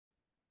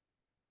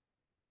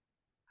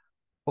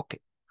Okay,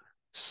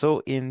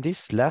 so in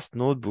this last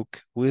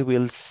notebook, we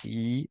will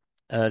see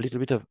a little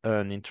bit of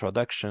an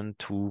introduction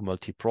to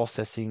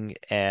multiprocessing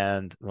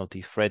and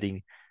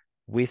multithreading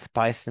with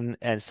Python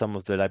and some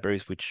of the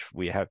libraries which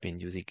we have been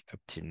using up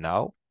till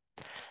now.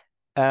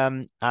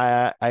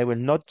 I will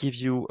not give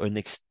you an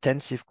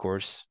extensive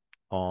course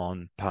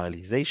on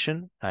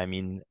parallelization. I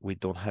mean, we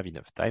don't have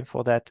enough time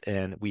for that,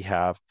 and we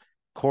have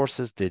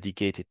courses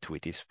dedicated to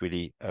it. It's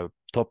really a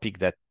topic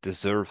that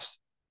deserves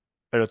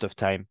a lot of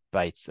time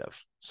by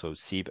itself. So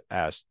SIB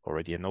has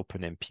already an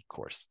OpenMP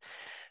course.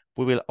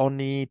 We will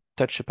only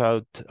touch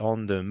about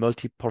on the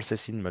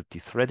multiprocessing,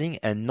 multithreading,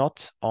 and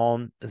not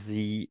on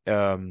the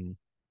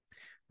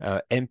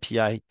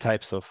MPI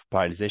types of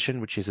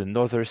parallelization, which is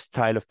another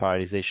style of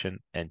parallelization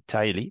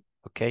entirely,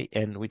 okay,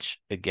 and which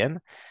again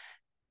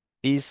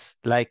is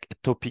like a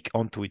topic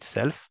unto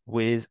itself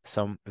with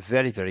some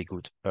very, very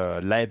good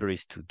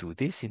libraries to do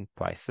this in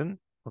Python,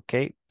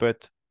 okay,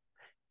 but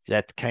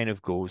that kind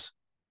of goes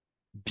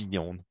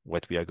beyond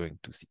what we are going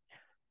to see.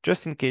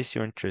 Just in case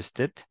you're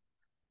interested,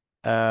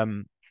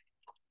 if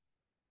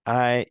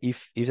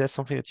that's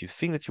something that you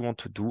think that you want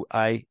to do,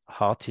 I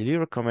heartily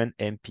recommend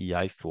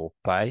MPI for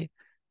Py.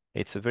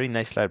 It's a very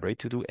nice library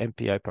to do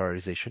MPI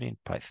parallelization in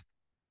Python.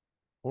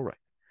 All right.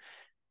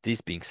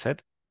 This being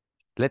said,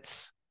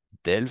 let's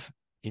delve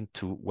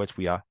into what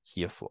we are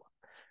here for.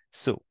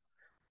 So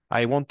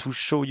I want to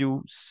show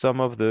you some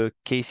of the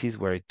cases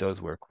where it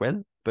does work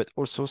well, but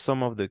also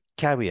some of the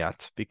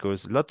caveats,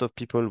 because a lot of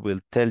people will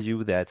tell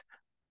you that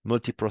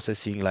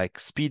multiprocessing like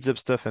speeds up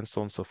stuff and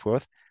so on and so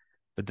forth.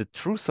 But the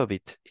truth of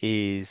it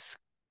is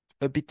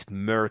a bit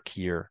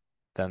murkier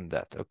than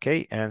that,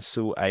 okay? And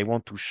so I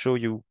want to show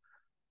you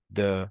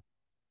the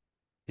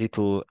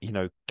little,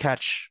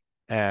 catch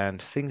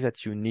and things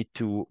that you need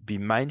to be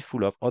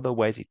mindful of.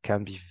 Otherwise, it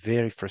can be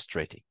very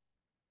frustrating.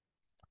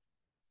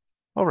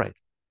 All right.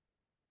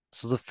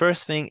 So the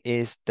first thing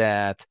is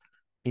that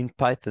in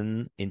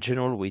Python, in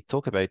general, we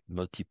talk about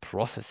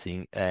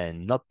multiprocessing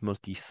and not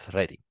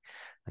multithreading.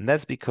 And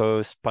that's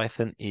because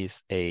Python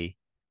is a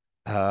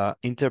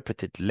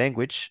interpreted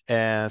language.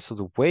 And so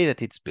the way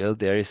that it's built,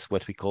 there is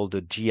what we call the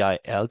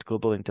GIL,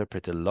 Global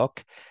Interpreter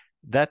Lock,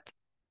 that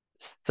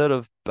sort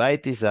of by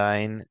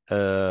design,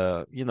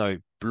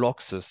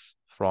 blocks us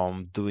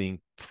from doing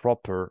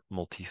proper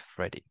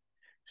multi-threading.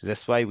 So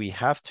that's why we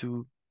have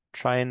to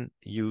try and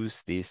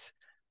use these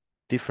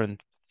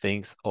different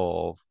things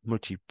of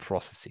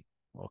multiprocessing,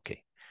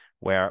 okay,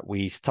 where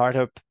we start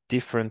up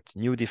different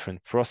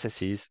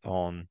processes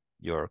on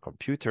your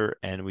computer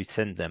and we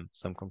send them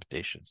some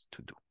computations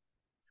to do.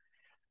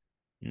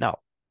 Now,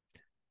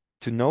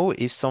 to know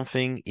if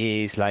something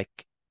is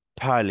like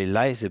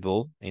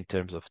parallelizable in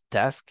terms of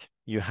task,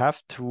 you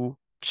have to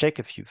check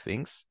a few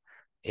things.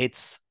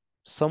 It's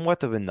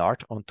somewhat of an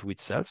art unto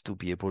itself to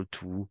be able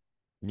to,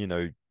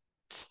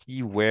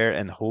 see where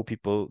and how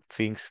people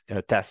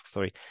tasks,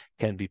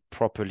 can be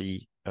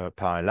properly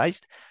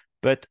parallelized.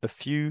 But a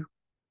few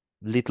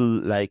little,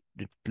 like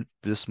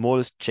the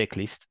smallest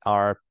checklists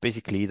are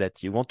basically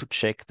that you want to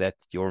check that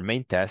your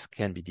main task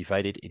can be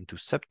divided into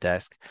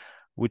subtasks,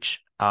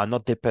 which are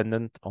not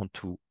dependent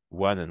onto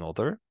one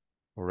another,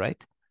 all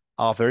right,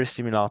 are very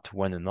similar to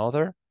one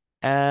another,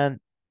 and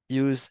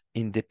use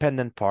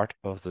independent part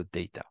of the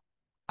data.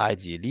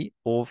 Ideally,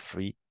 all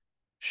three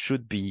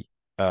should be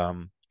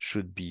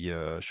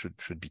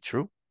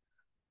true.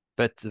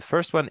 But the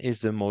first one is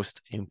the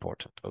most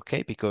important,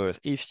 okay? Because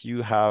if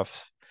you have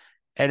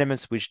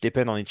elements which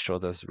depend on each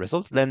other's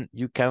results, then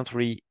you can't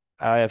really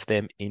have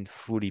them in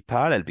fully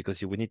parallel,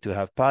 because you will need to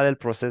have parallel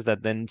process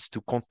that then needs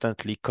to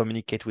constantly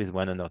communicate with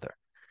one another.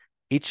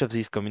 Each of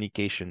these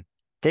communication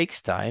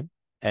takes time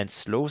and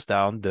slows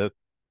down the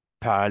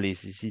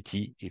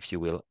parallelicity, if you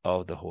will,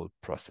 of the whole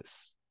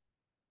process.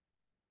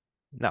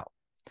 Now,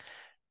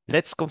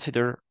 let's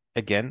consider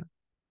again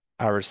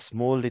our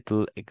small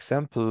little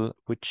example,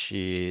 which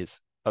is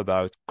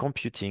about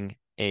computing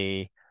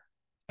a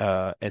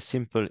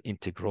simple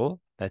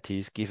integral that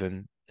is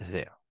given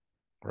there,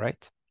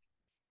 right?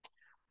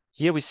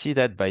 Here we see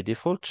that by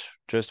default,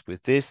 just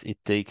with this, it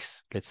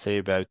takes, let's say,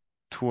 about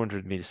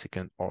 200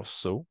 milliseconds or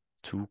so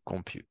to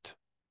compute,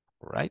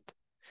 right?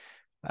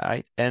 All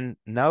right, and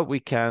now we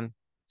can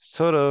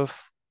sort of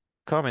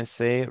come and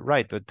say,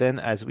 right, but then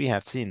as we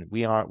have seen,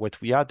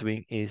 what we are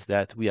doing is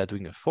that we are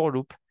doing a for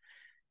loop,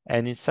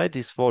 and inside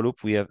this for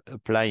loop, we are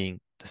applying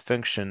the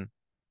function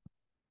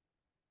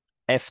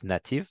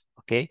fnative,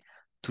 okay,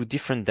 to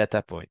different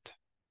data point.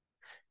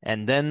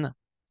 And then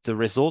the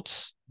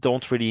results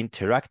don't really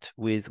interact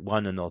with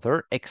one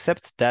another,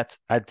 except that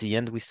at the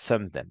end we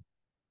sum them,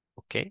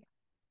 okay?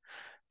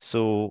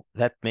 So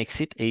that makes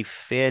it a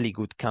fairly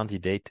good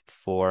candidate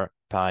for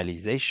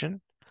parallelization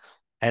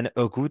and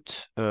a good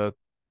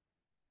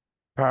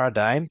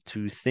paradigm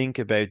to think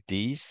about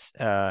these,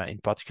 in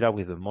particular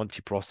with the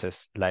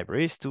multiprocess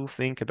libraries, to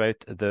think about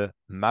the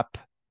map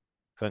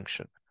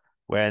function,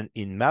 where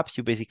in map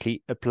you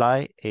basically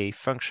apply a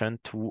function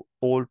to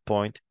all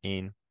point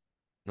in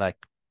like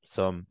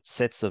some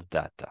sets of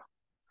data.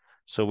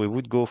 So we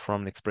would go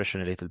from an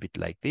expression a little bit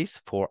like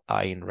this for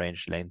I in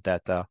range length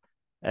data,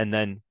 and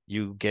then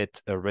you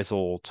get a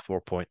result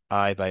for point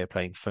I by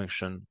applying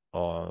function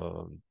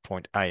on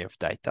point I of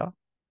data,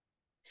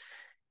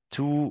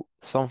 to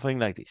something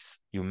like this.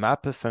 You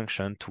map a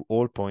function to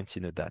all points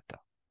in the data.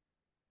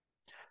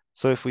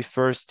 So if we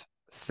first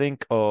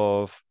think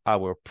of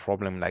our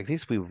problem like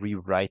this, we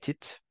rewrite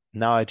it.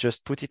 Now I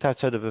just put it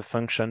outside of a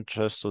function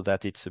just so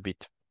that it's a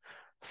bit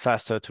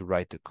faster to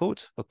write the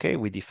code. Okay,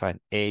 we define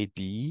A,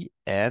 B,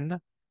 and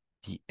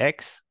the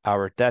X.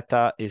 Our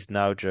data is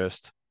now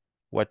just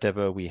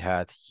whatever we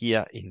had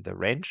here in the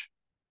range.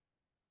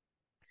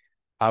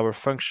 Our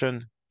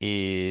function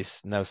is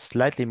now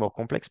slightly more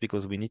complex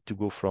because we need to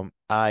go from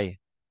I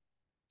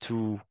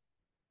to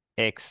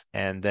X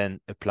and then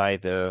apply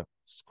the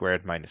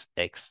squared minus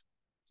X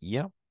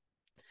here.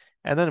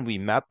 And then we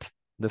map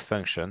the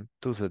function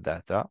to the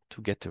data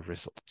to get a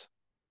result.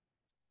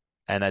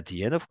 And at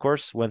the end, of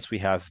course, once we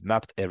have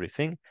mapped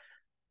everything,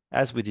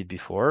 as we did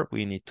before,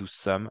 we need to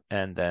sum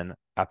and then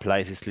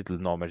apply this little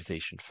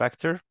normalization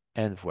factor,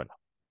 and voila.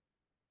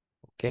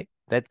 Okay,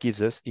 that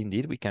gives us,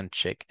 indeed, we can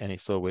check, and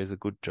it's always a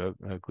good job,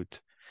 a good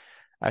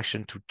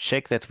action to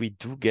check that we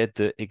do get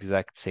the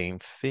exact same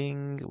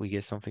thing. We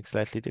get something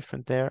slightly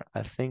different there,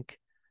 I think.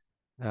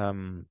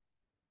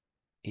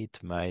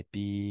 It might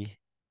be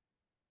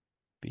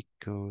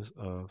because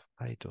of,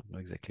 I don't know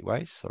exactly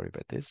why, sorry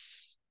about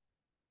this.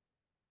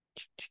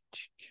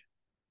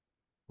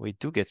 We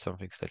do get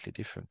something slightly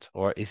different.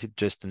 Or is it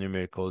just a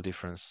numerical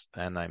difference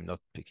and I'm not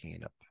picking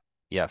it up?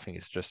 Yeah, I think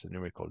it's just a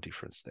numerical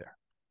difference there.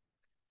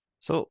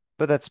 So,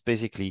 but that's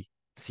basically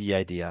the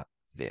idea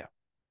there.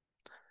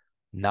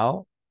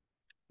 Now,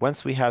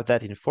 once we have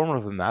that in form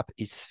of a map,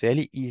 it's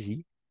fairly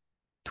easy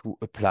to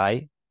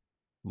apply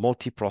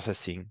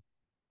multiprocessing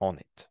on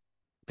it,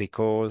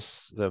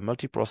 because the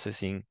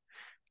multiprocessing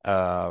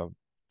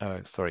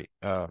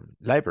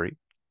library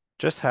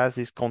just has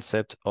this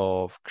concept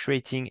of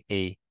creating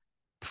a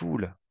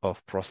pool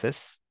of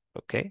process,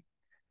 okay,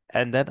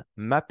 and then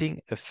mapping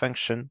a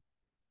function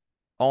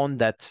on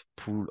that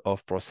pool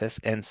of process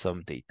and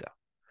some data.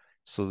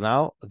 So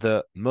now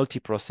the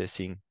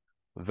multiprocessing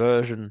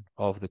version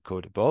of the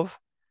code above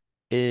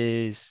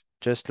is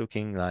just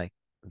looking like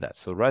that.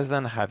 So rather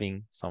than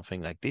having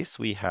something like this,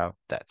 we have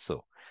that.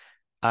 So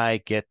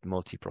I get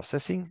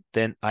multiprocessing,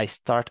 then I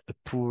start a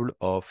pool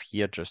of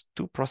here just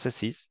two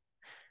processes.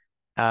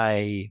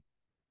 I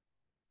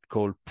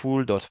call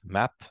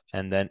pool.map,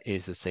 and then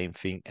is the same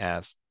thing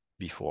as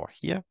before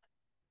here.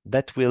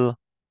 That will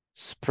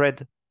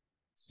spread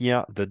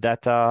here the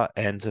data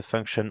and the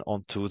function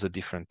onto the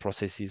different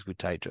processes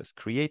which I just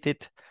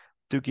created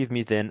to give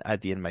me then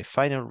at the end my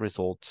final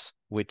results,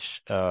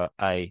 which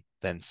I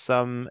then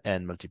sum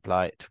and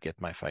multiply to get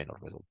my final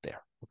result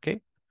there,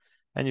 okay?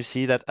 And you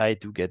see that I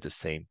do get the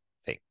same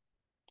thing.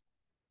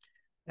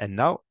 And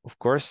now, of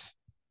course,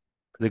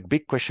 the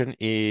big question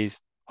is,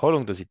 how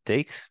long does it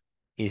take?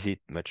 Is it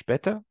much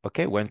better?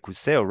 Okay, one could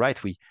say, all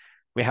right, we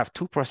have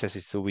two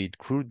processes, so it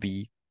could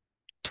be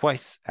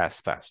twice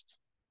as fast.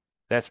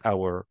 That's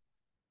our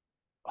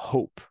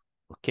hope,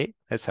 okay?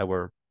 That's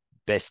our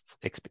best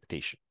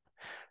expectation.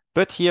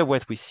 But here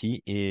what we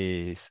see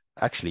is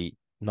actually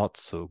not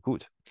so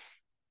good.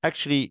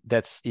 Actually,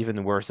 that's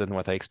even worse than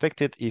what I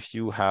expected. If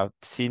you have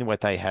seen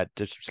what I had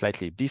just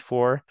slightly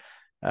before,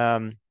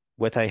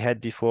 what I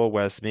had before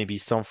was maybe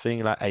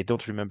something like, I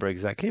don't remember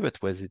exactly, but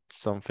was it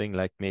something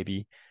like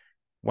maybe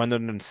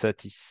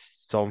 130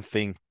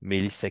 something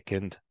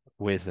millisecond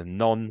with a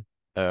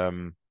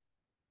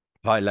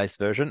non-parallelized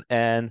version,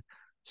 and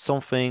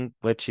something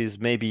which is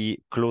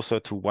maybe closer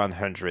to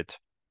 100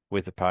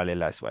 with the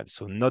parallelized one.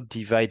 So not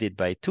divided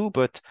by 2,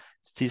 but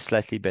still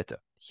slightly better.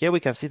 Here we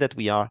can see that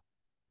we are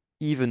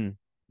even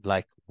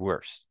like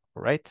worse,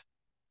 right?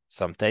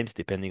 Sometimes,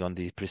 depending on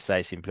the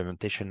precise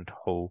implementation,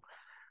 how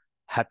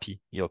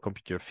happy your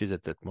computer feels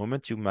at that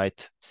moment, you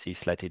might see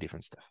slightly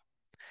different stuff.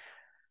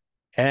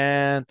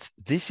 And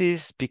this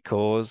is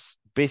because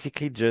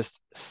basically just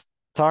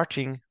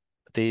starting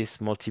this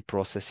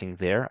multiprocessing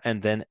there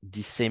and then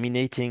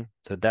disseminating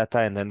the data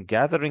and then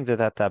gathering the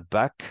data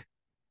back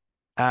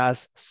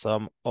as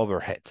some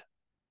overhead.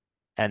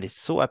 And it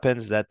so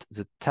happens that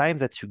the time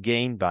that you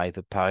gain by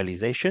the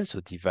parallelization,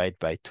 so divide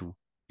by 2,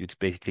 you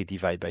basically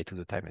divide by 2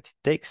 the time that it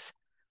takes,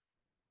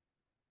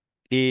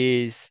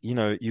 is,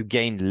 you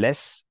gain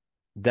less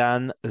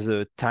than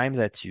the time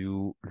that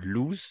you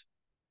lose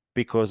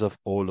because of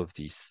all of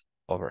this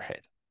overhead.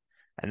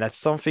 And that's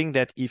something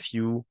that if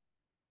you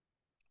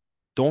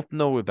don't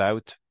know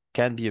about,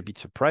 can be a bit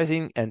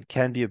surprising and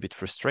can be a bit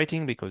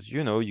frustrating, because,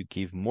 you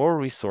give more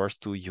resource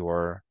to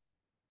your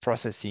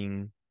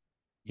processing,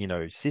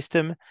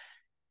 system,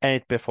 and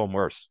it performs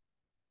worse.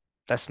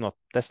 That's not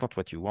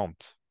what you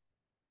want.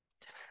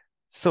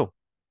 So,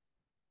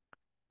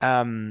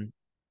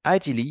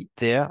 ideally,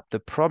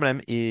 the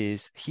problem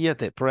is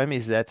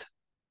that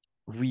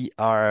we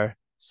are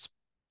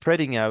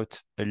spreading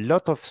out a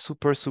lot of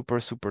super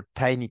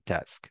tiny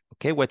tasks.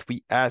 Okay, what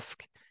we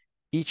ask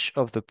each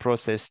of the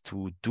process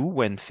to do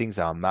when things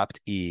are mapped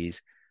is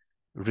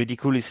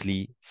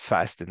ridiculously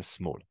fast and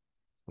small,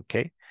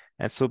 okay?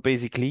 And so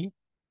basically,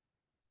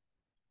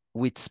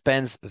 it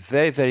spends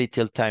very, very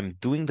little time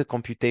doing the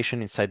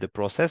computation inside the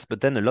process, but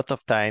then a lot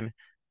of time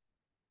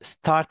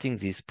starting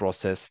this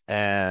process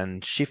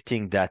and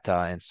shifting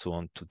data and so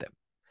on to them.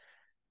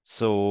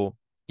 So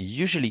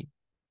usually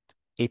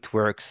it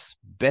works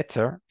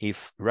better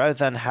if rather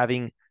than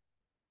having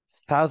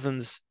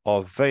thousands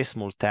of very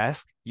small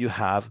tasks, you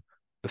have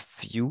a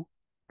few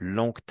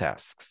long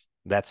tasks.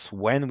 That's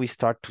when we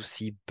start to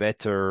see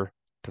better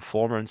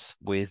performance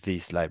with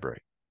this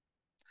library.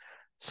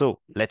 So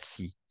let's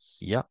see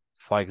here,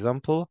 for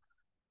example,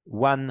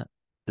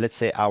 let's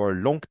say our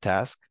long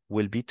task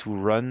will be to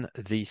run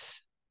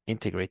this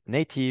integrate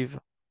native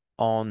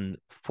on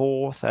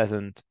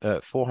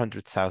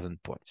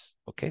 400,000 points.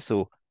 Okay,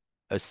 so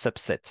a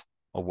subset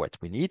of what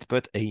we need,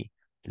 but a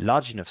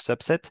large enough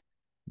subset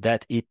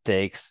that it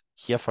takes,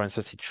 here for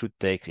instance, it should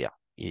take, here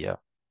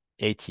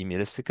 80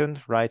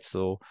 milliseconds, right?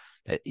 So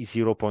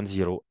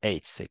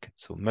 0.08 seconds.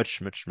 So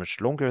much, much,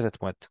 much longer than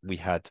what we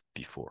had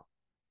before.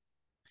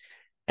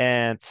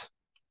 And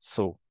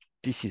so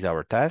this is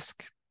our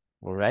task,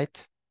 all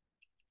right?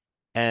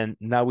 And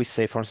now we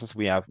say, for instance,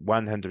 we have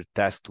 100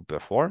 tasks to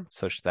perform,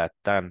 such that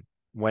then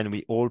when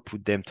we all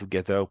put them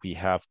together, we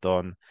have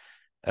done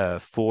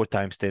 4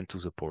 times 10 to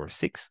the power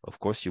 6. Of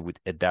course, you would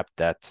adapt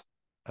that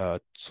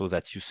so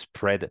that you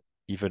spread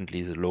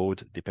evenly the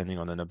load depending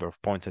on the number of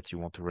points that you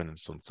want to run and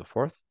so on and so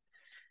forth.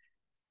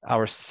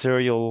 Our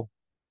serial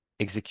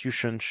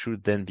execution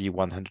should then be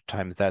 100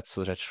 times that,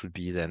 so that should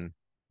be then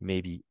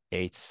maybe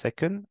 8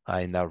 seconds.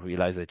 I now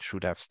realize I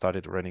should have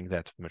started running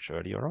that much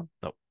earlier on.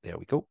 No, there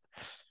we go.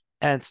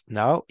 And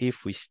now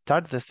if we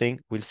start the thing,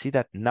 we'll see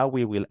that now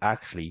we will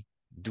actually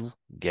do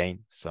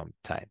gain some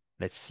time.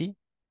 Let's see.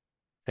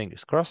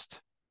 Fingers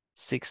crossed.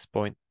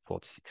 6.46.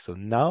 So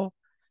now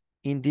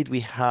indeed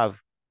we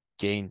have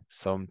gained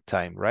some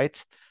time,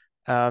 right?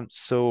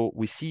 So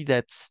we see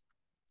that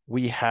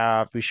we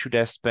should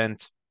have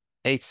spent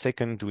 8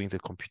 seconds doing the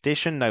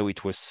computation. Now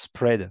it was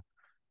spread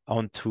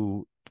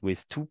onto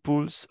with 2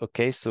 pools.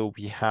 Okay, so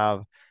we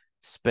have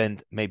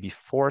spent maybe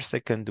 4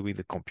 seconds doing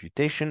the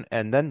computation,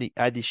 and then the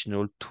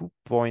additional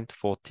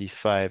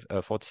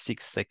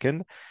 46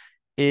 seconds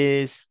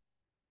is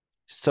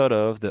sort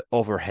of the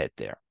overhead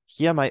there.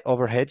 Here, my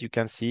overhead, you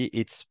can see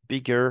it's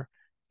bigger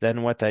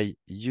than what I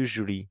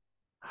usually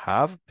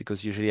have,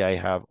 because usually I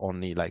have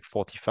only like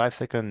 45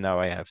 seconds. Now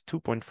I have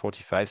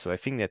 2.45. So I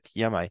think that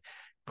here my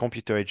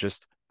computer is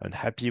just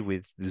unhappy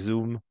with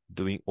Zoom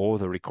doing all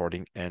the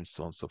recording and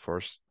so on and so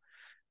forth.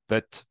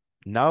 But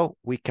now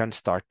we can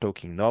start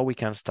talking. Now we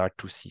can start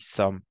to see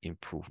some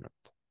improvement.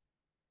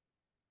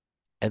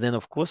 And then,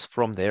 of course,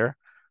 from there,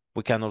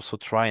 we can also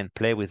try and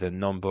play with a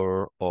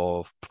number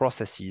of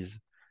processes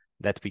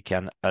that we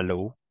can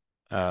allow,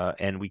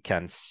 and we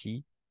can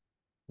see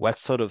what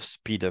sort of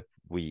speed up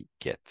we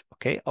get.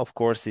 Okay, of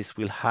course, this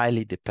will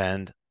highly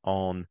depend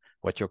on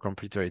what your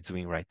computer is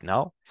doing right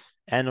now,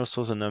 and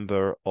also the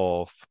number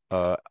of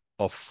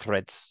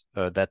threads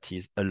that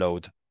is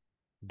allowed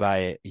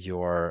by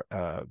your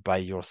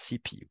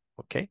CPU.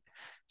 Okay,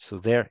 so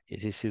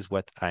this is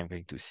what I'm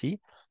going to see.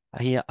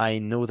 Here I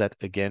know that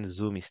again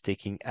Zoom is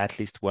taking at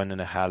least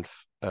 1.5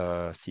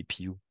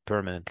 CPU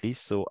permanently,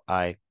 so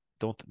I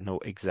don't know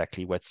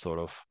exactly what sort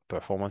of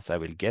performance I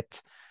will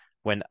get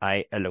when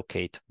I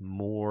allocate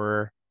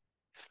more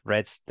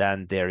threads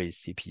than there is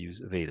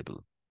CPUs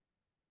available.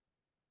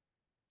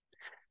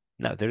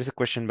 Now there is a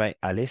question by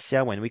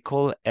Alessia. When we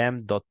call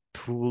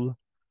m.pool2,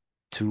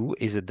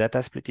 is the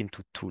data split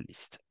into 2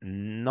 lists?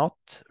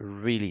 Not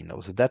really,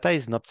 no. The data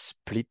is not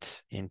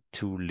split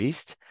into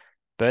lists,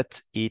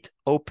 but it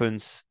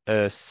opens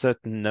a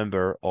certain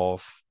number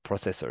of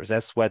processors.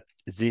 That's what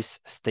this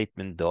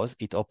statement does.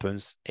 It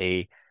opens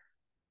and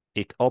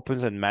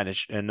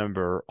manages a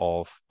number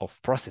of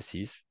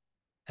processes.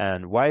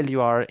 And while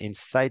you are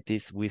inside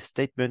this with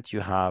statement, you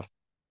have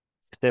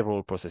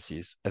several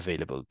processes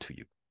available to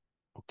you.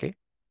 Okay?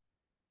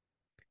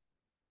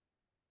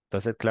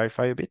 Does that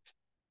clarify a bit?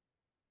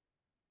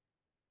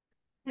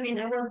 I mean,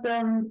 I was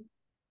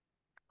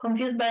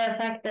confused by the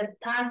fact that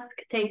task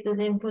takes as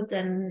input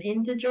an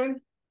integer,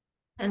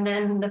 and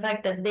then the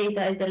fact that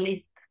data is a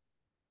list.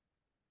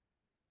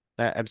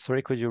 I'm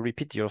sorry, could you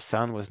repeat? Your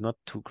sound was not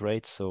too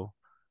great, so.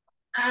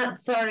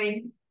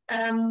 Sorry.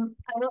 I will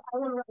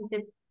write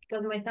it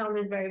because my sound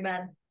is very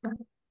bad.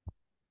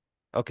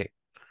 Okay.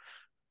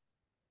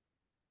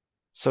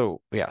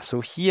 So yeah, so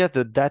here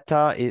the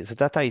data is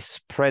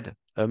spread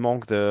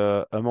among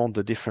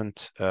the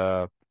different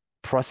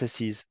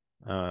processes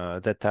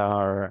that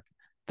are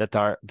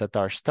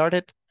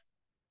started,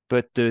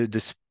 but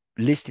the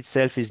list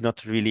itself is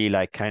not really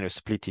like kind of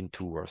split in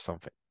two or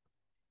something.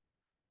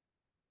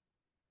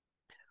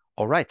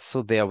 All right,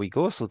 so there we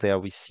go. So there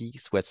we see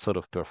what sort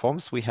of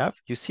performance we have.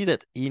 You see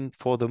that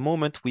for the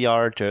moment we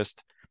are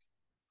just,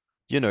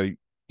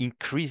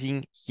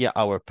 increasing here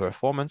our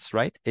performance,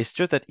 right? It's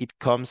just that it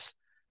comes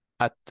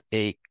at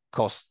a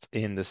cost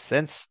in the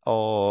sense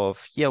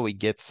of here we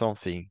get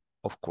something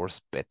of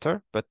course,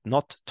 better, but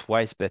not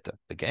twice better.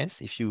 Again,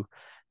 if you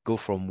go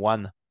from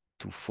 1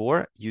 to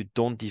 4, you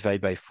don't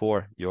divide by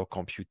 4 your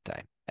compute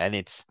time. And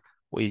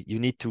you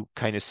need to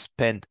kind of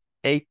spend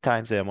 8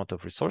 times the amount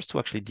of resource to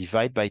actually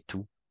divide by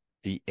 2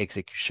 the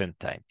execution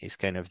time is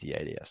kind of the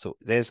idea. So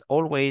there's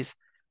always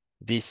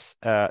this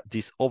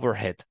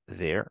overhead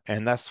there,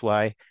 and that's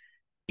why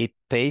it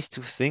pays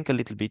to think a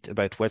little bit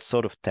about what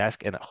sort of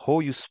task and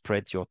how you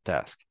spread your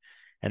task.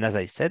 And as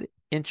I said,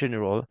 in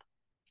general,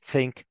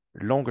 think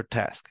longer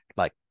task,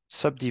 like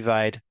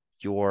subdivide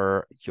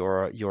your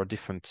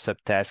different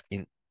subtasks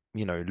in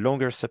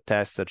longer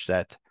subtasks such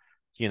that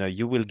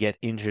you will get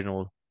in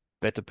general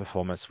better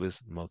performance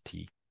with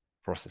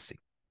multi-processing.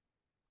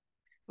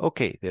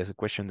 Okay, there's a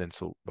question then.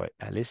 So by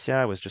Alessia,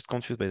 I was just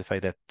confused by the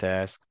fact that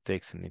task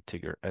takes an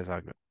integer as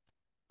argument,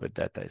 but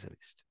data is a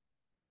list.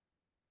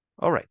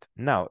 All right,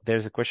 now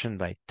there's a question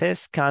by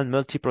Tess. Can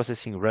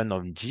multiprocessing run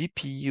on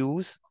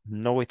GPUs?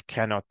 No, it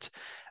cannot.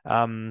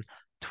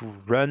 To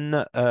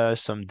run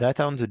some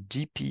data on the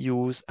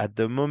GPUs at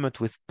the moment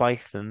with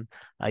Python,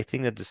 I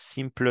think that the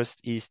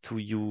simplest is to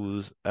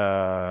use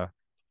a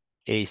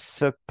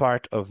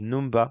subpart of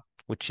numba,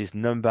 which is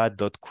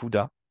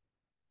numba.cuda.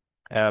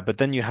 But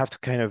then you have to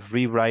kind of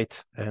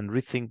rewrite and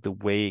rethink the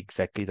way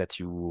exactly that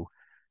you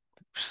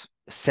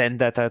send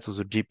data to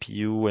the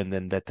GPU and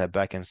then data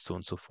back and so on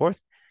and so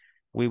forth.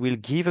 We will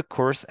give a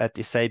course at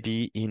SIB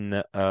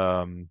in,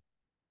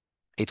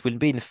 it will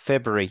be in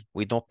February.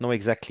 We don't know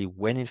exactly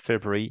when in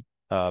February,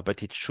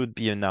 but it should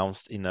be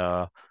announced in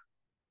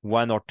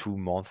 1 or 2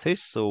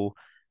 months. So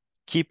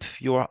keep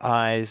your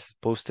eyes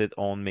posted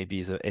on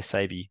maybe the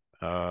SIB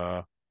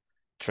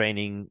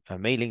training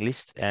mailing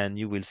list, and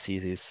you will see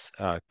this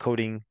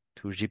coding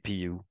to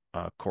GPU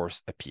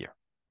course appear.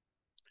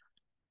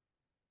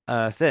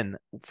 Then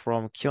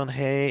from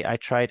Kyonhei, I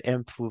tried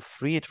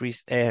M3, it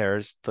reached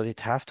errors. Does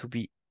it have to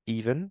be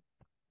even?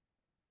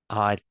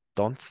 I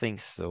don't think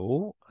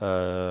so.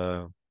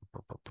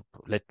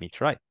 Let me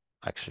try,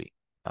 actually.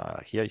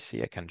 Here you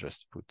see I can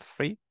just put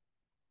 3.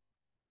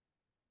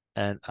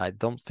 And I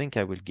don't think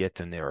I will get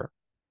an error.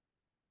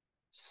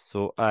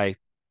 So I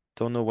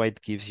don't know why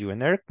it gives you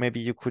an error. Maybe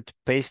you could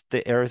paste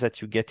the errors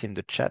that you get in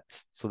the chat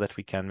so that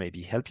we can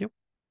maybe help you.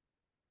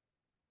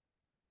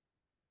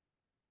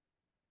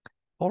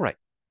 All right.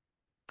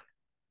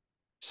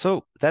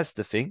 So that's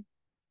the thing.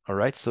 All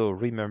right. So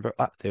remember,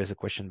 there's a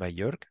question by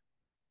Jörg.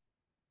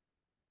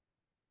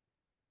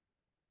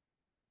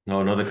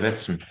 No, not a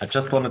question. I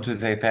just wanted to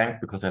say thanks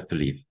because I have to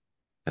leave.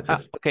 That's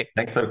it. Okay.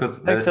 Thanks, Marcus.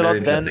 Thanks a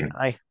lot, then.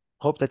 I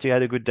hope that you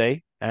had a good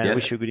day and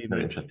wish you a good evening.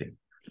 Very interesting.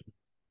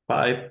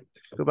 Bye.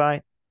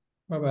 Goodbye.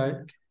 Bye-bye.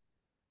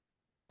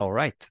 All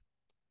right.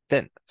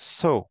 Then,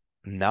 so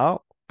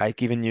now I've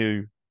given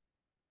you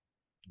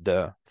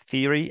the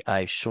theory.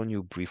 I've shown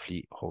you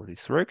briefly how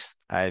this works.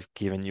 I've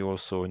given you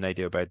also an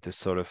idea about the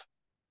sort of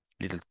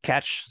little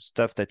catch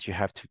stuff that you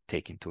have to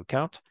take into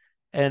account.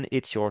 And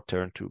it's your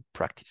turn to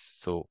practice.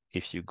 So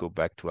if you go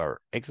back to our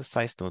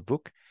exercise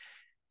notebook,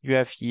 you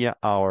have here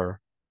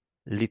our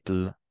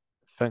little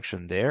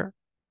function there,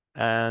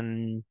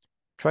 and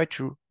try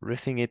to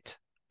rethink it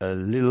a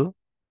little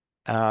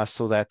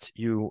so that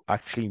you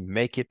actually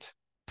make it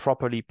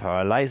properly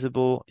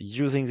parallelizable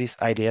using this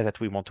idea that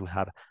we want to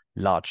have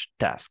large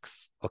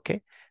tasks,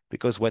 okay?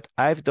 Because what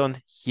I've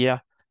done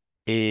here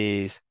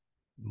is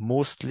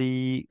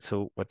mostly,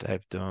 so what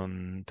I've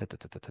done, let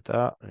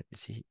me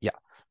see, yeah.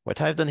 What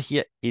I've done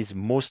here is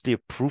mostly a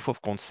proof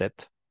of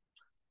concept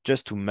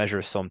just to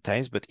measure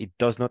sometimes, but it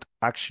does not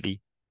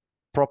actually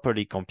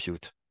properly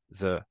compute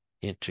the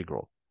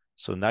integral.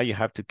 So now you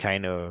have to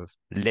kind of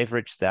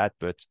leverage that,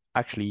 but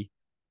actually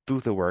do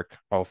the work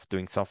of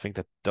doing something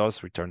that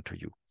does return to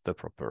you the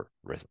proper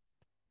result.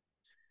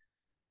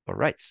 All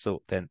right,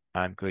 so then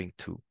I'm going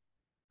to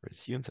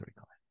resume the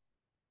recording.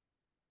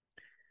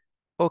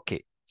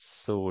 Okay,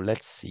 so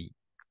let's see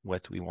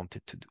what we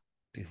wanted to do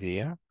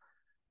there.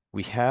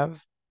 We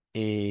have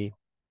a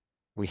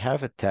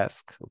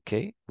task,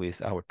 okay,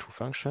 with our 2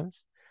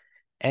 functions.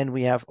 And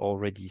we have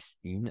already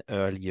seen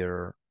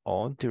earlier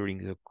on during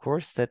the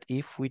course that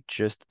if we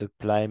just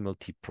apply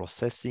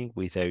multiprocessing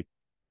without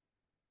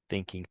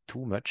thinking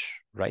too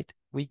much, right,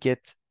 we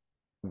get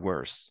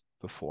worse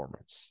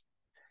performance.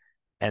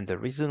 And the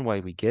reason why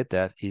we get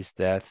that is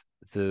that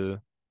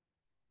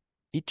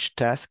each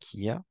task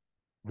here,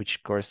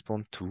 which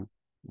corresponds to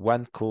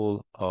 1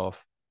 call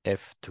of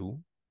F2,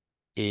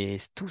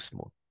 is too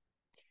small.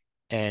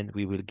 And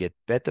we will get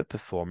better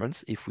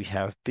performance if we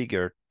have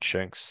bigger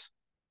chunks,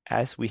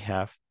 as we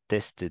have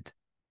tested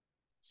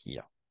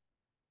here.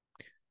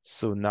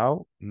 So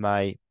now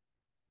my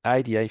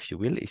idea, if you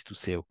will, is to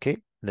say, okay,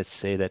 let's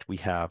say that we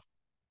have,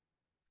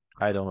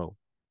 I don't know,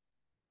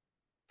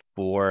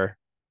 4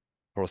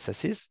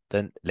 processes,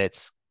 then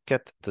let's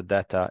cut the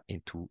data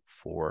into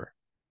 4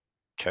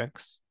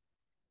 chunks,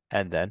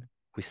 and then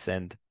we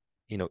send,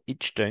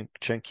 each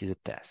chunk is a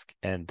task.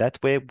 And that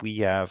way we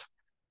have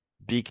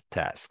big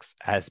tasks,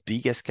 as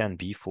big as can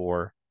be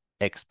for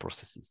X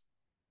processes.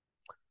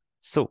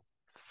 So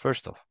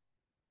first off,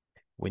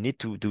 we need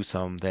to do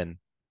some then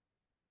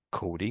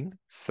coding.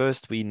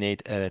 First, we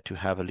need to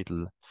have a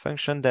little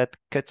function that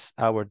cuts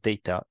our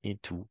data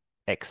into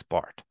X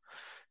part.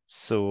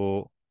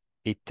 So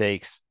it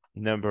takes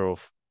number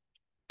of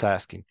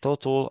tasks in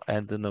total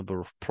and the number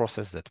of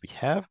processes that we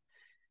have.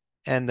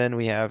 And then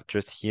we have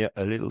just here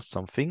a little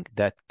something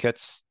that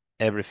cuts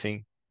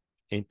everything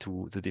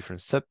into the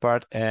different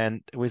subpart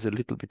and with a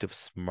little bit of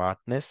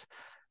smartness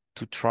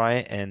to try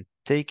and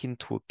take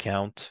into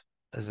account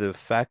the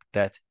fact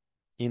that,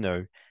 you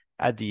know,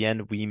 at the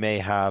end we may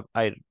have,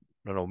 I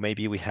don't know,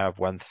 maybe we have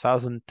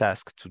 1,000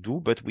 tasks to do,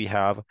 but we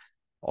have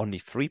only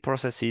 3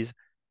 processes.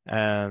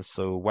 And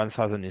so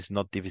 1,000 is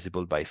not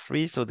divisible by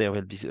 3, so there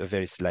will be a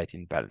very slight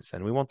imbalance.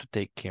 And we want to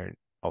take care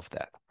of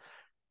that.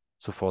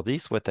 So for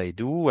this, what I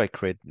do, I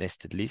create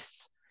nested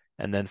lists.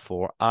 And then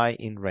for I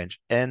in range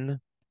n,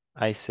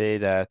 I say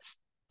that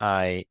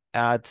I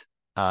add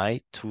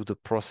I to the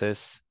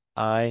process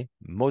I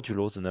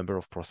modulo the number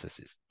of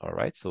processes. All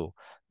right, so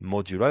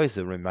modulo is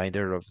a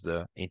reminder of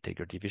the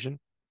integer division.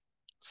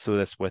 So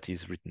that's what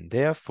is written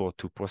there for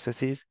 2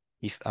 processes.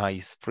 If I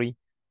is 3,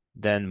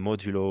 then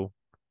modulo,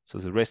 so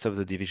the rest of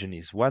the division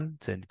is 1,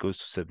 then it goes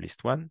to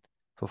sublist 1.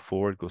 For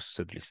 4, it goes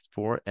to sublist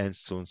 4, and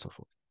so on and so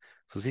forth.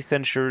 So this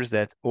ensures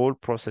that all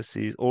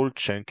processes, all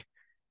chunks,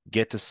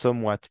 get a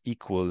somewhat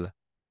equal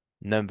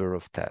number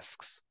of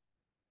tasks.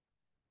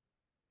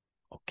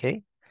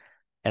 Okay,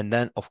 and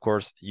then of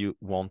course you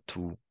want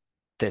to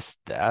test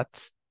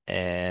that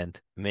and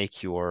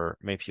make your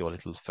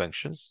little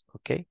functions.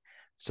 Okay,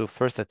 so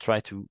first I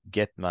try to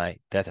get my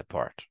data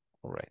part.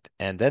 All right,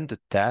 and then the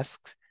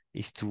task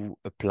is to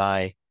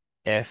apply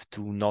f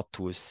to not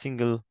to a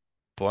single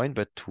point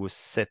but to a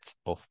set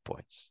of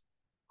points.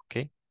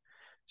 Okay,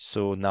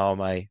 so now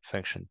my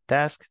function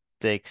task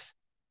takes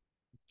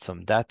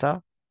some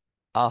data,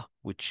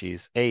 which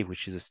is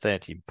a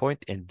starting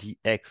point, and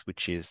dx,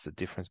 which is the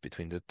difference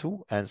between the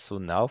two. And so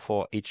now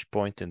for each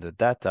point in the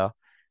data,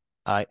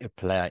 I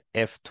apply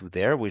f2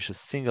 there, which is a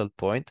single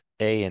point,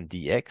 a and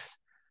dx,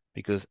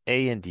 because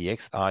a and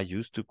dx are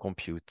used to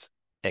compute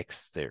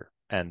x there.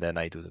 And then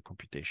I do the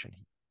computation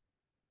here.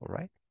 All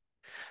right.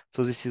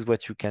 So this is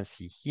what you can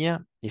see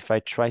here. If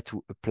I try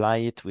to apply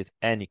it with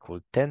n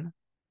equal 10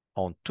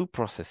 on 2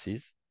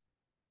 processes,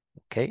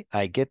 okay,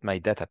 I get my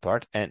data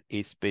part and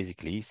it's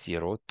basically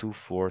 0, 2,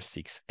 4,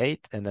 6,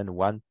 8, and then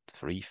 1,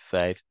 3,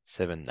 5,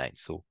 7, 9.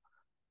 So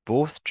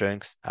both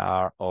chunks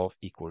are of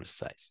equal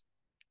size.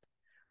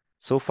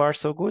 So far,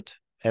 so good?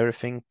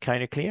 Everything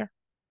kind of clear?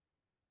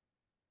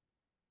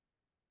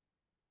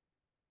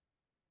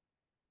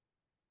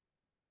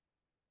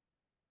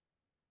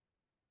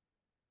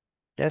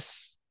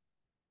 Yes?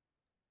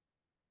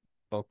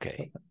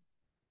 Okay.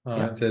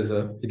 Yeah.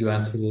 Did you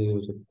answer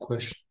the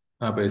question?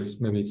 But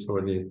maybe it's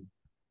already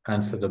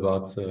answered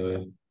about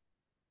from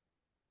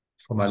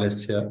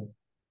Alessia,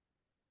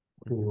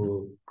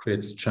 who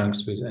creates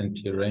chunks with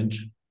NP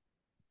range.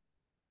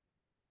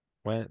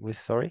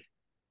 Sorry?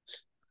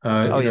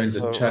 Oh yes,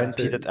 in the so chat.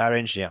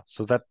 np.arrange, yeah.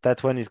 So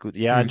that one is good.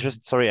 Yeah, I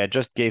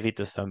just gave it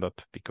a thumb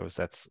up because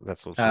that's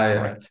also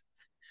correct.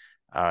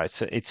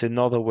 So it's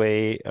another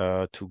way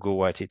to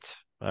go at it,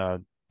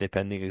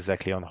 depending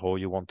exactly on how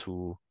you want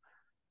to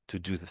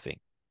do the thing.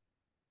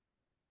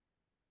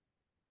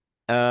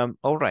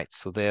 All right,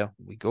 so there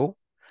we go.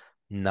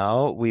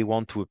 Now we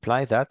want to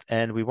apply that,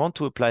 and we want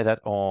to apply that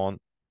on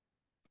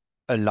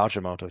a large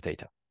amount of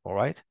data. All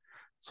right,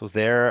 so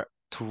there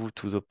 2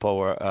 to the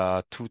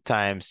power 2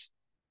 times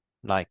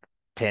like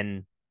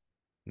 10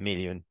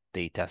 million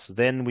data. So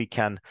then we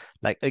can,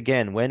 like,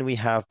 again, when we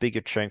have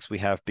bigger chunks, we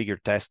have bigger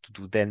tasks to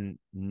do, then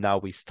now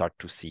we start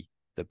to see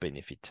the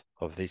benefit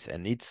of this,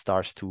 and it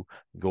starts to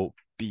go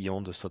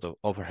beyond the sort of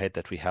overhead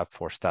that we have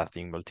for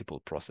starting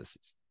multiple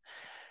processes.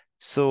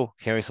 So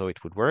here is how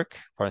it would work.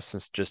 For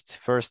instance, just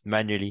first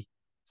manually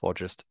for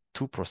just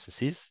 2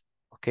 processes.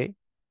 Okay,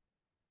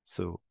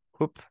 so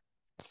whoop.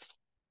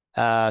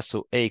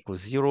 So a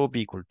equals 0,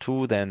 b equals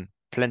 2, then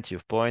plenty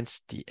of points,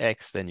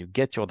 dx, then you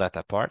get your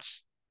data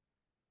parts.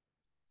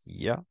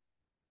 Yeah.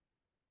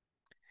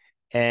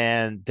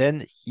 And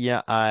then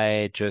here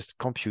I just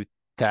compute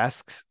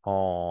tasks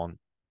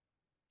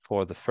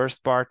for the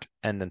first part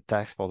and then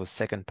tasks for the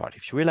second part.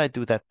 If you will, I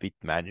do that bit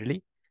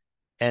manually,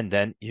 and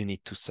then you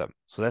need to sum.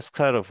 So that's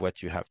kind of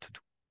what you have to do.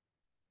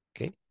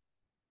 Okay.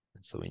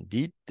 And so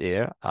indeed,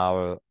 there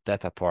our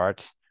data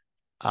parts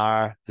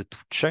are the 2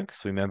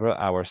 chunks. Remember,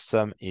 our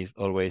sum is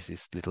always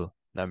this little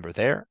number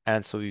there.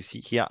 And so you see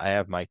here, I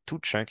have my 2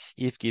 chunks,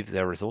 if gives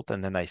their result,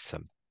 and then I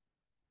sum.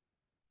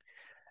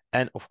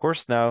 And of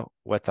course, now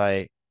what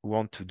I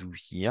want to do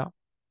here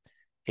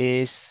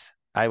is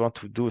I want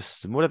to do a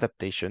small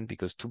adaptation,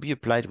 because to be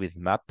applied with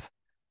map,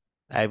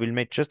 I will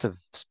make just a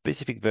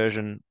specific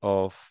version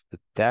of the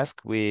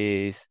task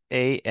with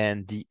a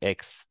and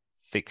dx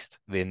fixed.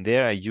 Then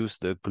there I use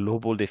the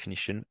global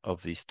definition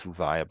of these 2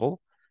 variables.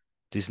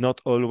 It is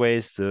not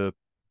always the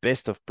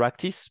best of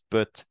practice,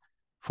 but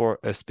for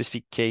a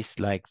specific case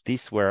like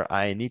this, where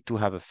I need to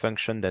have a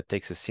function that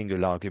takes a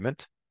single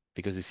argument,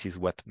 because this is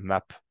what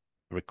map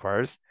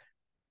requires,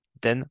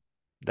 then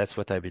That's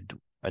what I will do.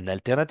 An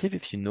alternative,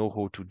 if you know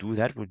how to do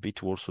that, would be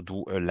to also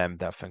do a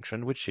lambda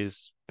function, which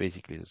is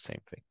basically the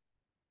same thing.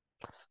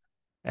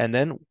 And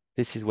then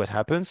this is what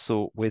happens.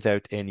 So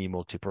without any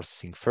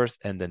multiprocessing first,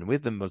 and then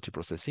with the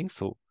multiprocessing,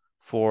 so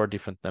 4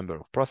 different number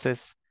of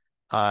process,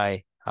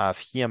 I have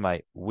here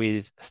my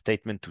with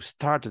statement to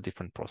start the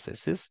different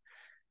processes.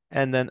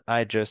 And then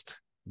I just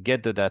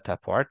get the data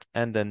part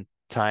and then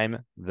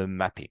time the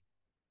mapping.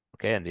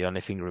 Okay, and the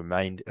only thing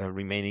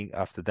remaining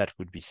after that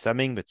would be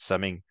summing, but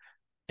summing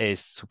is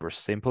super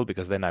simple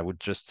because then I would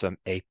just sum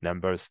 8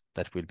 numbers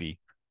that will be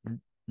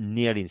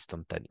nearly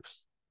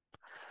instantaneous.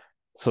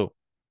 So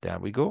there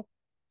we go.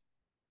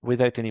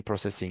 Without any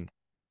processing,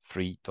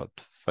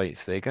 3.5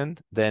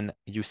 seconds. Then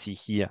you see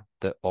here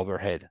the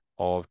overhead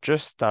of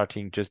just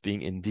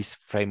being in this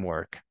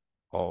framework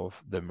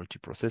of the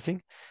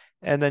multiprocessing.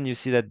 And then you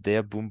see that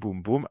there, boom,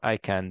 boom, boom, I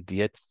can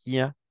get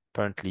here,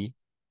 apparently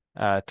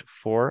at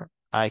 4,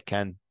 I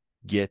can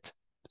get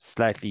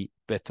slightly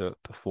better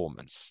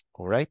performance,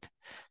 all right?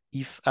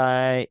 If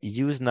I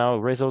use now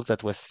results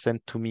that was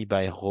sent to me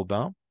by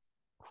Robin,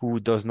 who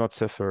does not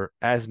suffer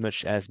as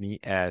much as me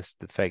as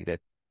the fact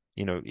that,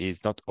 you know,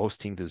 is not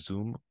hosting the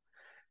Zoom,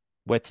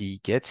 what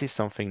he gets is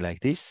something like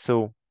this.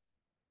 So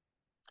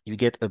you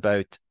get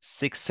about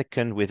 6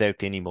 seconds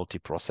without any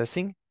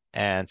multiprocessing,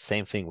 and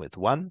same thing with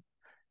 1,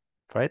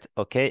 right?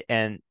 Okay,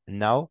 and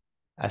now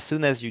as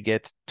soon as you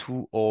get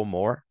 2 or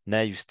more,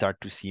 now you start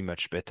to see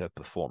much better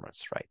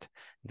performance, right?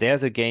 There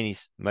the gain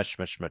is much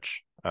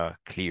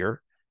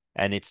clearer,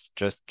 and it's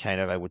just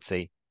kind of, I would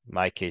say,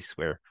 my case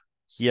where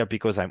here,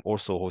 because I'm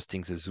also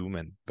hosting the Zoom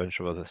and a bunch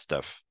of other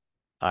stuff,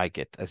 I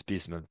get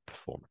abysmal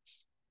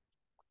performance.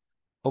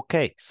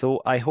 Okay,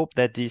 so I hope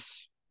that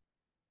this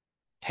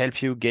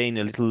helps you gain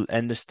a little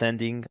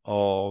understanding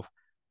of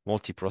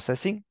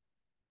multiprocessing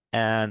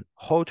and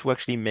how to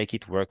actually make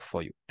it work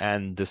for you.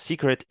 And the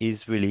secret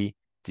is really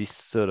this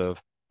sort of,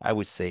 I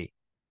would say,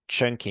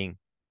 chunking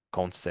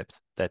concept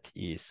that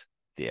is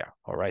there,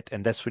 all right?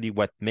 And that's really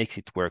what makes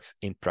it work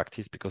in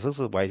practice, because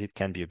otherwise it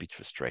can be a bit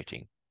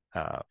frustrating,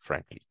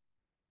 frankly.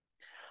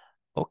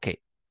 Okay,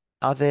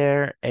 are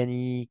there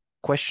any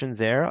questions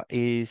there?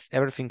 Is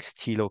everything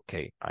still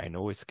okay? I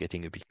know it's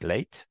getting a bit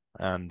late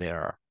and there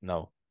are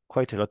now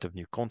quite a lot of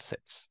new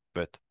concepts,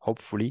 but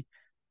hopefully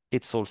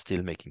it's all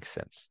still making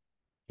sense.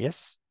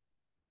 Yes?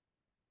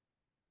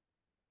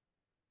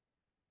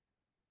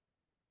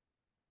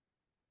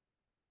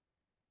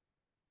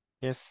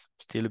 Yes,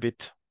 still a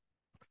bit.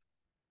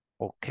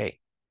 Okay.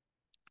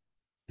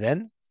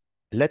 Then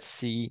let's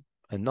see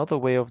another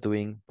way of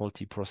doing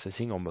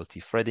multiprocessing or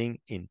multithreading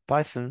in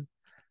Python,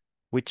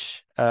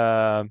 which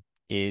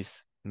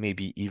is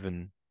maybe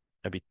even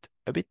a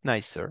bit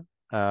nicer.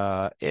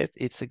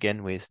 It's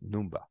again with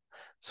numba.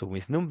 So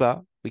with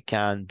numba, we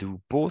can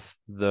do both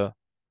the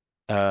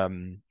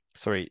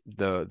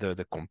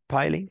the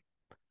compiling,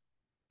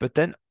 but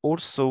then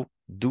also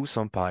do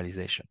some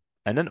parallelization.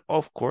 And then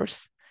of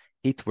course,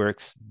 it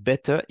works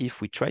better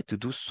if we try to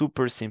do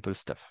super simple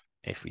stuff.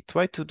 If we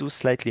try to do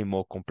slightly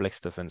more complex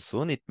stuff and so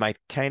on, it might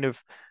kind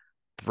of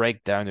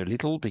break down a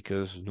little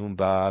because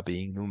numba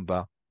being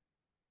numba,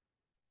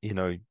 you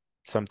know,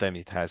 sometimes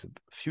it has a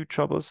few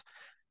troubles,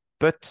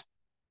 but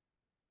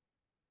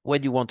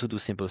when you want to do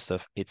simple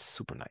stuff, it's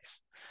super nice.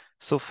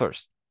 So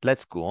first,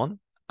 let's go on.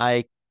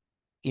 I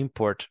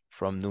import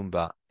from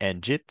numba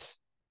ngit,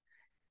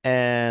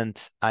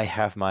 and I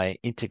have my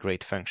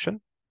integrate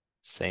function,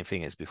 same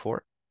thing as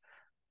before.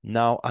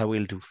 Now I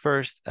will do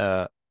first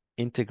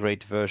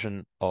integrate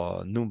version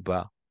or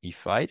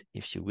numba-ified,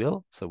 if you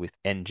will. So with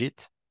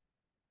ngit.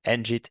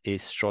 Ngit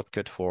is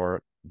shortcut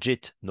for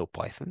git no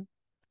Python.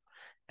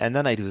 And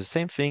then I do the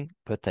same thing,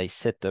 but I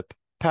set up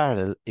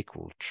parallel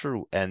equal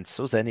true. And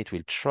so then it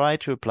will try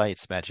to apply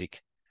its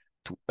magic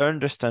to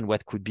understand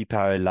what could be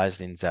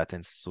parallelized in that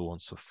and so on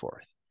and so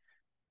forth.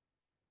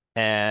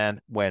 And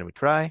when we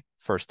try,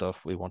 first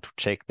off, we want to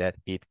check that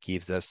it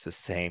gives us the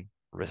same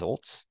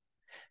results.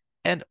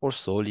 And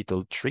also,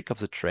 little trick of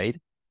the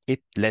trade,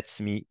 it lets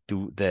me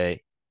do the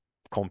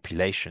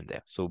compilation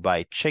there. So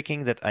by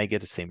checking that I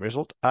get the same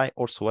result, I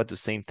also at the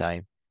same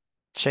time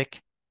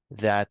check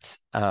that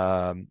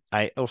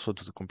I also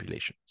do the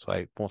compilation. So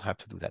I won't have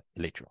to do that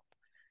later on.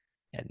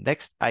 And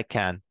next, I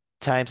can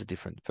times a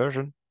different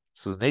version.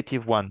 So the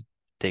native one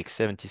takes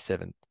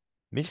 77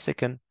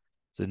 milliseconds.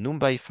 The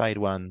numba-ified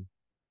one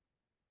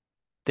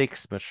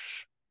takes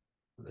much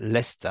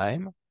less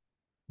time.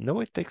 No,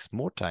 it takes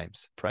more time,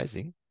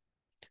 surprising.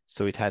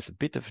 So it has a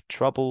bit of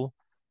trouble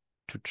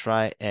to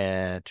try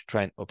and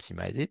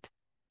optimize it.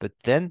 But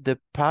then the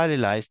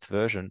parallelized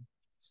version,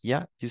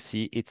 yeah, you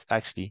see it's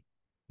actually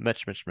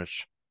much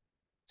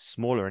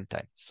smaller in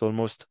time. It's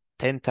almost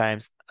 10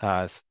 times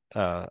as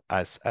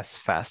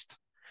fast,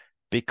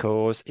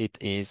 because it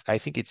is, I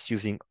think it's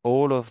using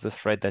all of the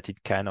thread that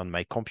it can on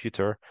my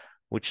computer,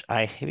 which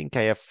I think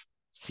I have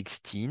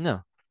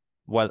 16,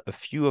 while a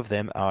few of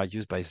them are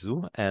used by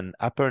Zoom. And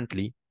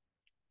apparently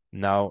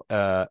now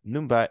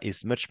Numba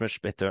is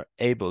much better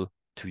able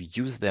to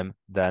use them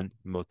than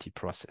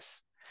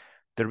multiprocess.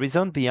 The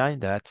reason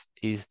behind that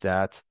is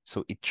that,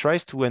 so it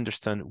tries to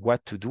understand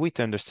what to do. It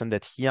understands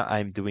that here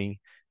I'm doing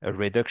a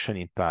reduction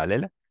in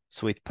parallel,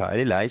 so it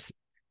parallelizes.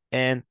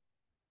 And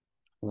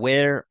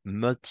where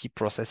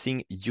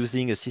multiprocessing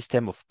using a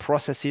system of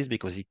processes,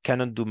 because it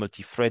cannot do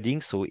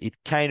multithreading, so it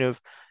kind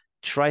of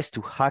tries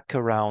to hack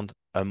around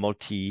a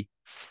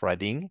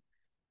multi-threading,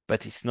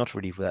 but it's not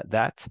really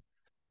that.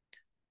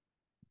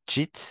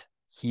 JIT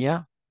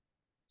here,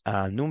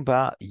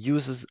 numba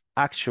uses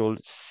actual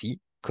C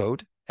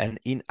code, and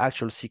in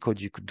actual C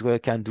code, you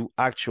can do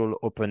actual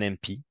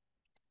OpenMP.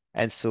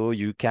 And so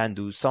you can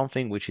do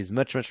something which is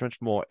much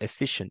more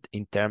efficient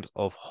in terms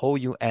of how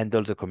you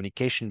handle the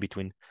communication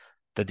between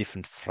the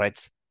different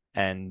threads.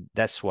 And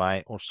that's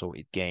why also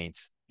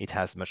it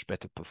has much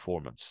better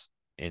performance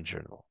in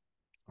general.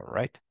 All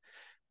right.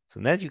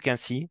 So now you can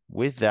see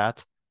with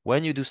that,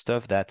 when you do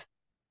stuff that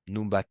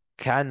Numba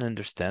can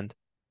understand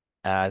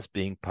as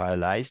being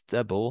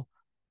parallelizable,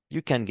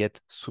 you can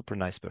get super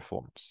nice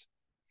performance.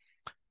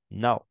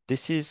 Now,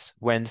 this is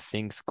when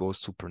things go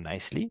super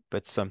nicely,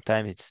 but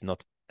sometimes it's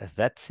not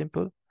that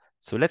simple.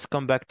 So let's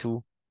come back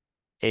to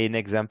an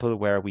example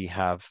where we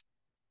have,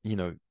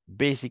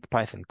 basic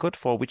Python code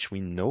for which we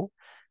know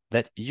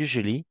that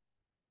usually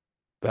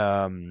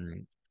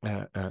Numba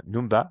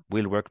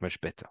will work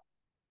much better.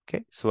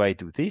 Okay, so I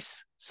do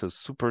this. So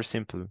super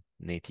simple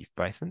native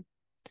Python.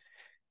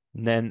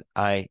 And then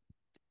I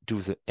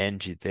do the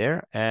ng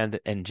there and the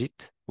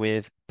ngit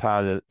with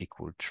parallel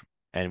equal true.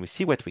 And we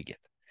see what we get.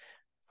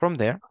 From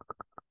there,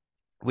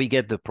 we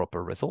get the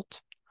proper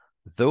result.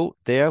 Though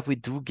there we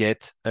do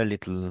get a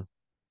little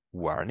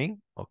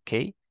warning,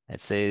 okay? It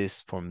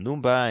says from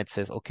Numba, it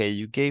says, okay,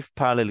 you gave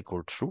parallel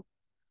equal true,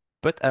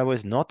 but I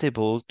was not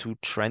able to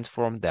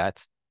transform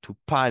that to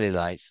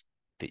parallelize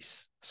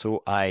this.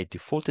 So I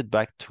defaulted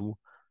back to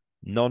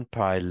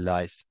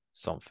non-parallelized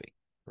something,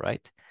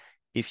 right?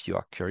 If you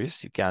are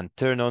curious, you can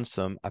turn on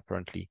some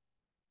apparently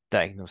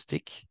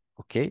diagnostic,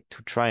 okay,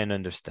 to try and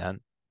understand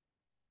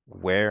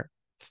where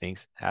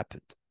things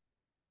happened.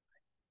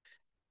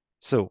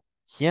 So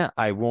here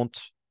I won't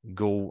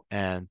go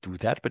and do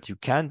that, but you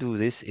can do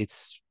this.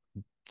 It's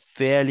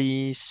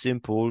fairly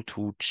simple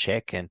to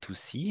check and to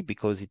see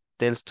because it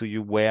tells to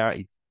you where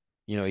it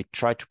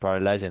tried to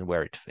parallelize and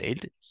where it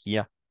failed.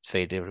 Here, it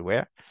failed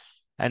everywhere.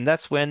 And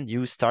that's when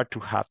you start to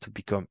have to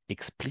become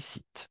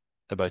explicit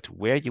about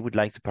where you would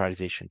like the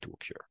parallelization to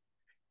occur.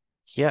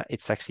 Here,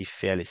 it's actually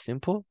fairly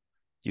simple.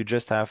 You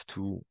just have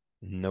to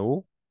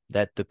know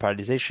that the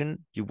parallelization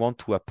you want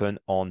to happen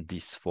on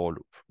this for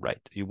loop,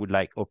 right? You would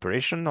like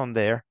operation on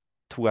there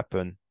to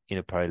happen in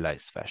a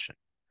parallelized fashion.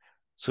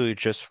 So you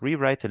just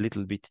rewrite a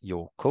little bit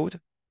your code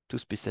to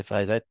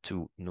specify that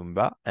to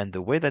Numba. And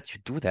the way that you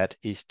do that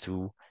is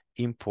to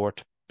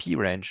import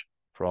prange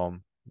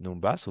from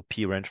Numba. So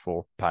prange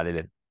for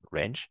parallel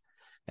range.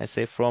 And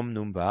say from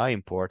Numba,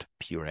 import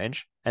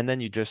prange. And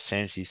then you just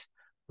change this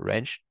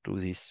range to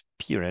this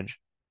prange.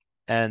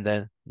 And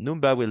then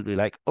Numba will be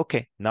like,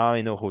 okay, now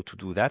I know how to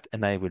do that,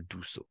 and I will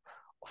do so.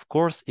 Of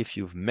course, if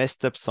you've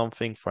messed up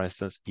something, for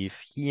instance, if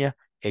here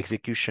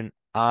execution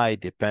I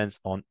depends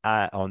on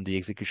the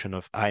execution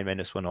of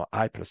I-1 or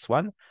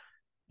I+1,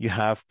 you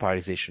have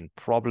parallelization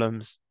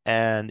problems,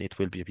 and it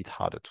will be a bit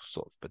harder to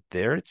solve. But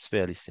there, it's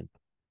fairly simple.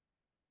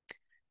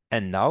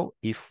 And now,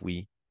 if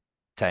we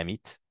time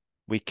it,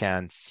 we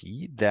can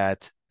see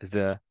that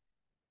the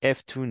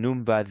F2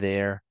 Numba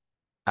there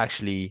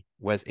actually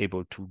was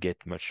able to get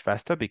much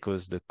faster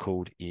because the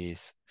code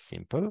is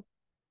simple.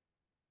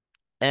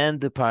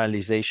 And the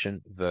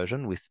parallelization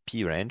version with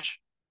prange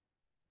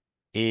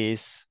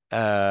is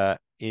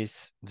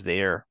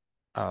there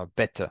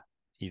better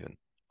even,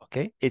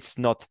 okay? It's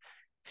not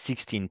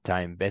 16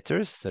 times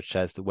better, such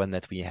as the one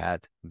that we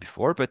had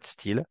before, but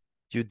still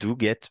you do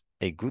get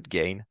a good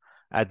gain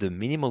at the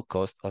minimal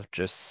cost of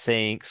just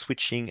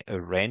switching a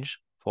range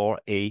for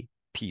a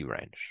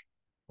prange,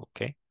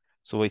 okay?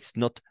 So it's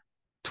not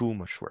too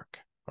much work,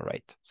 all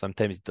right?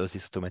 Sometimes it does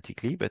this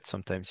automatically, but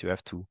sometimes you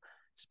have to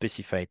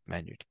specify it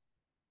manually.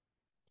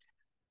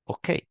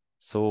 Okay,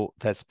 so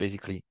that's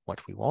basically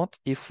what we want.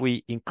 If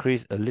we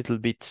increase a little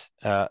bit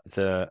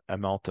the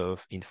amount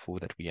of info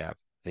that we have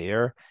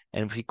there,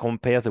 and if we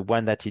compare the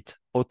one that it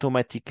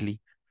automatically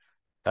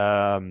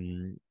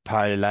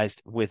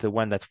parallelized with the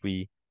one that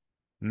we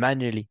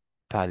manually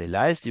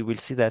parallelized, you will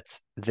see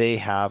that they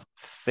have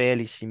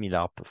fairly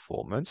similar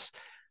performance.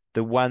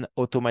 The one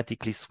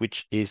automatically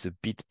switch is a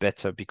bit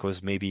better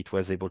because maybe it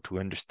was able to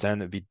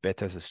understand a bit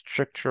better the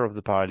structure of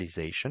the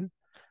parallelization.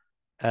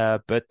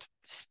 But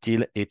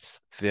still it's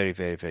very,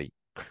 very, very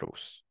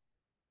close,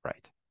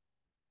 right?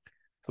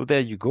 So there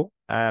you go.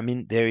 I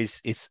mean,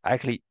 it's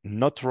actually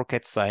not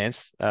rocket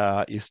science.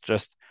 It's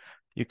just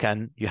you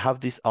have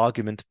this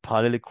argument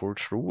parallel equal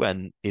true,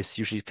 and it's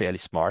usually fairly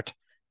smart.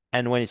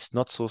 And when it's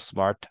not so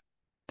smart,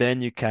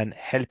 then you can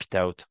help it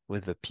out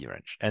with the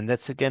prange. And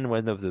that's again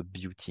one of the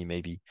beauty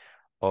maybe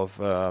of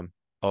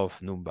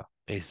Numba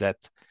is that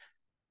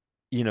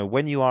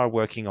when you are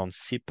working on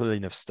simple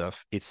enough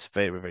stuff, it's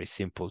very, very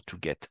simple to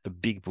get a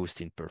big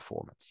boost in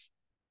performance.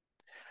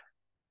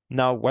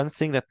 Now, one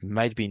thing that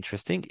might be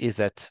interesting is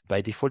that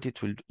by default,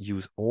 it will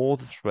use all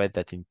the threads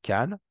that it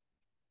can,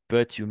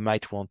 but you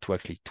might want to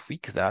actually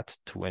tweak that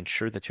to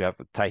ensure that you have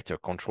a tighter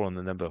control on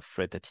the number of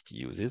threads that it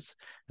uses.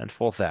 And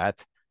for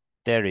that,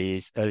 there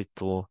is a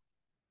little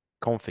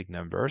config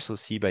number. So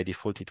see, by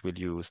default, it will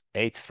use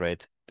 8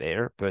 threads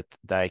there, but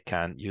I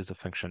can use the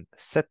function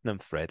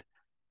setNumThread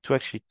to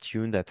actually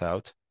tune that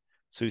out.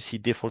 So you see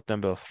default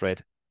number of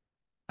thread,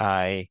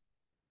 I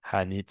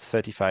need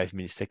 35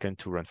 milliseconds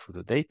to run through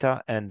the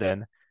data. And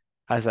then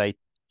as I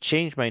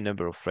change my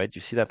number of threads,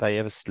 you see that I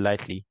have a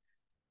slightly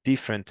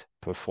different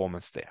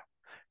performance there.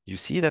 You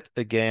see that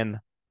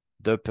again,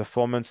 the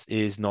performance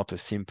is not a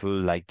simple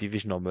like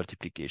division or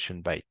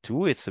multiplication by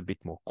 2. It's a bit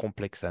more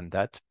complex than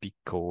that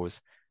because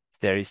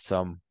there is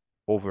some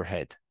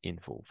overhead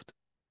involved.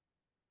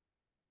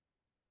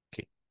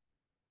 Okay.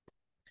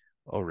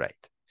 All right.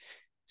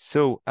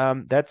 So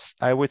that's,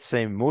 I would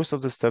say, most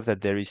of the stuff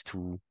that there is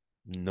to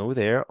know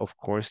there. Of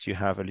course, you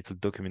have a little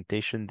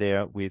documentation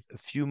there with a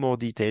few more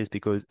details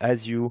because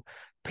as you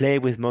play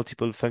with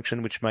multiple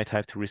functions which might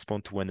have to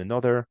respond to one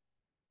another,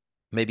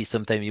 maybe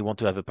sometimes you want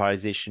to have a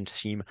parallelization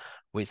scheme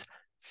with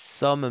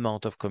some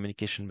amount of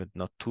communication, but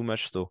not too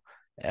much. So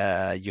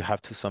you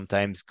have to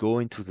sometimes go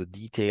into the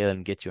detail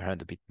and get your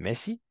hand a bit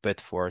messy.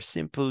 But for a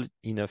simple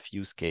enough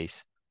use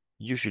case,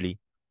 usually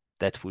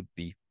that would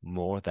be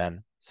more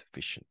than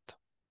sufficient.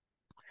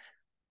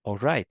 All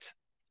right.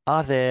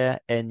 Are there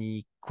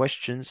any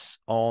questions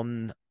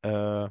on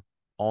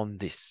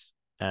this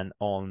and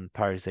on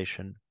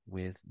parallelization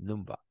with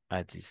numba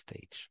at this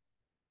stage?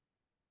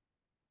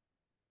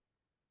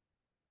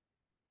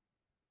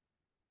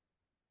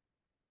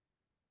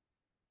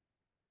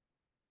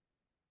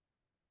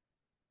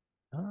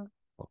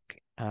 Okay.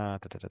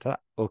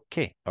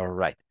 Okay. All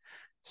right.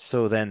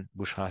 So then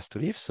Bushra has to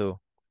leave. So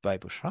bye,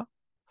 Bushra.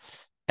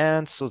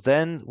 And so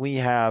then we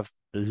have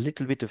a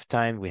little bit of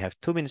time. We have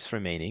 2 minutes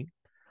remaining.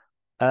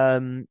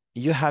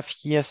 You have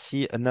here,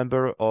 see a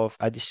number of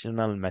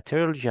additional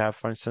materials. You have,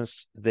 for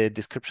instance, the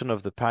description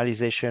of the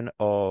parallelization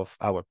of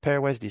our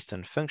pairwise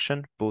distant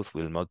function, both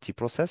will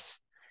multiprocess,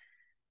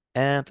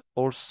 and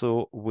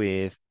also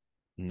with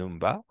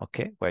numba,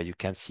 okay, where you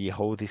can see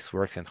how this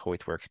works and how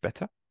it works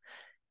better.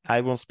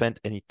 I won't spend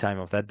any time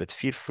of that, but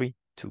feel free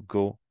to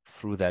go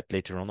through that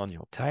later on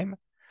your time.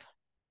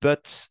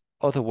 But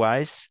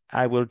otherwise,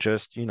 I will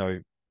just,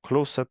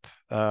 close up,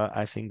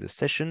 I think, the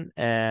session.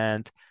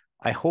 And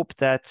I hope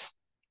that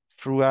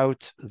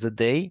throughout the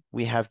day,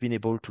 we have been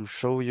able to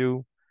show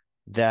you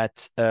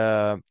that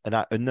a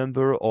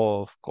number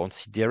of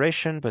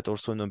consideration, but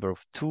also a number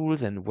of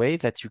tools and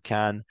ways that you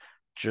can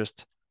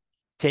just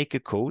take a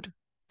code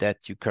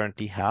that you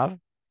currently have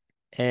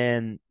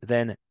and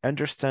then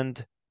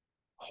understand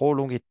how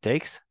long it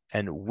takes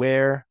and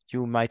where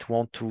you might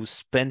want to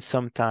spend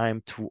some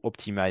time to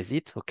optimize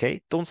it, okay?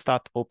 Don't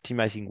start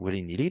optimizing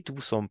willy-nilly. Do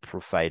some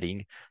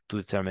profiling to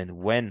determine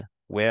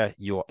where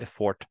your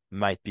effort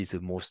might be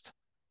the most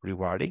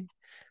rewarding.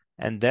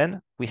 And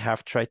then we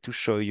have tried to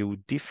show you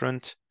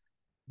different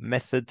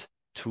methods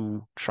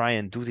to try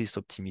and do this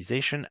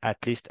optimization,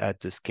 at least at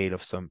the scale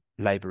of some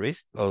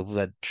libraries, although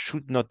that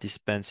should not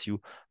dispense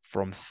you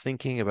from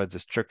thinking about the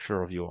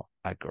structure of your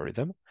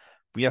algorithm.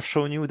 We have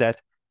shown you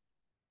that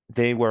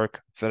they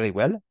work very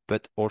well,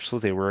 but also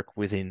they work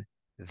within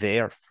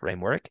their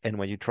framework. And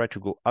when you try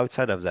to go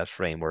outside of that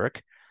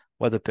framework,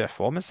 well, the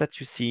performance that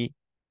you see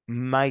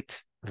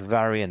might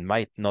vary and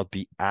might not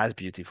be as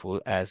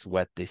beautiful as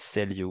what they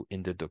sell you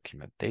in the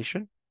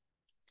documentation.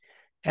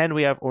 And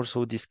we have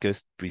also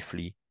discussed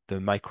briefly the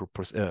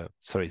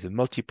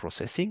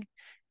multiprocessing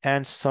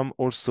and some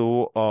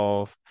also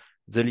of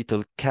the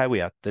little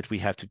caveat that we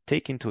have to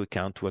take into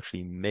account to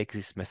actually make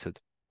this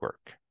method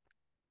work.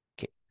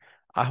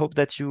 I hope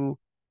that you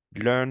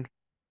learn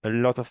a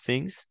lot of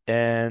things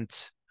and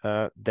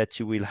that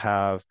you will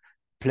have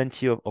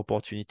plenty of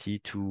opportunity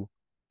to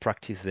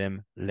practice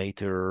them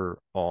later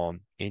on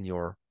in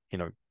your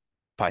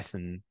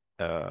Python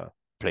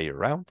play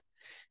around.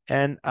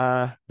 And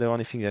the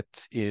only thing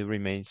that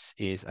remains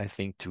is, I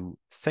think, to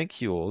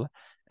thank you all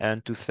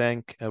and to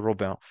thank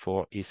Robin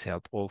for his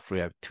help all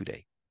throughout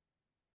today.